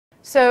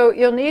So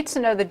you'll need to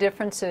know the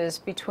differences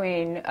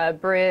between a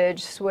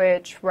bridge,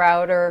 switch,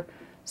 router.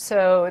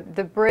 So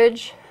the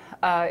bridge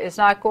is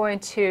not going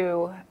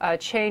to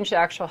change the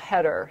actual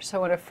header.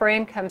 So when a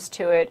frame comes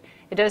to it,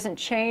 it doesn't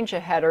change a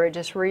header, it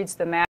just reads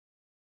the map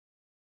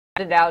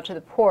out to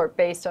the port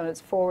based on its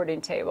forwarding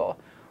table.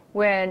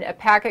 When a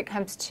packet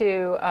comes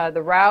to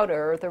the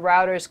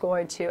router is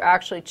going to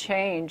actually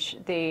change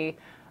the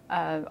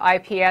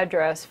IP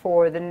address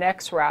for the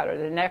next router,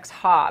 the next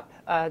hop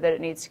that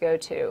it needs to go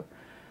to.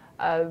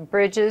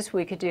 Bridges,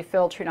 we could do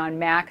filtering on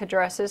MAC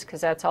addresses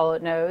because that's all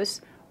it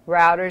knows.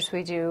 Routers,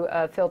 we do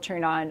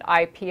filtering on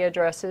IP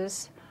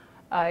addresses.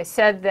 I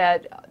said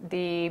that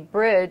the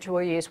bridge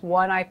will use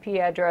one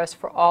IP address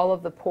for all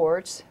of the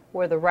ports,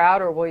 where the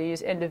router will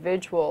use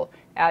individual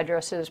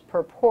addresses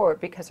per port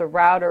because a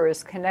router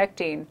is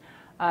connecting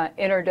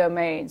inner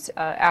domains,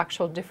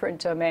 actual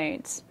different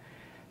domains.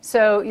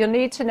 So you'll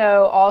need to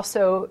know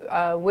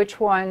also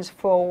which ones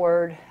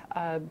forward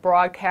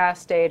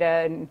broadcast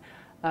data and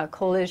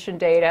collision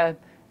data.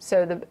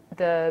 So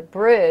the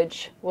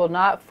bridge will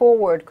not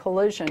forward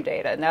collision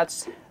data, and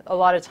that's a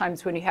lot of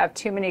times when you have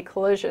too many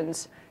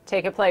collisions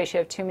taking place, you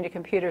have too many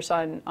computers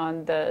on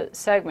the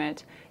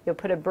segment, you'll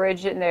put a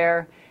bridge in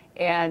there,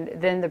 and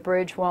then the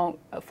bridge won't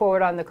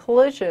forward on the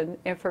collision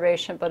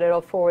information, but it'll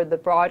forward the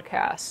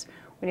broadcast.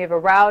 When you have a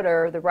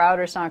router, the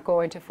router's not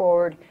going to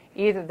forward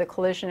either the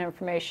collision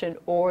information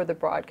or the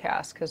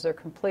broadcast because they're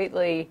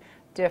completely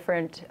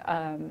different,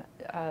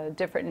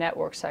 different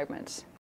network segments.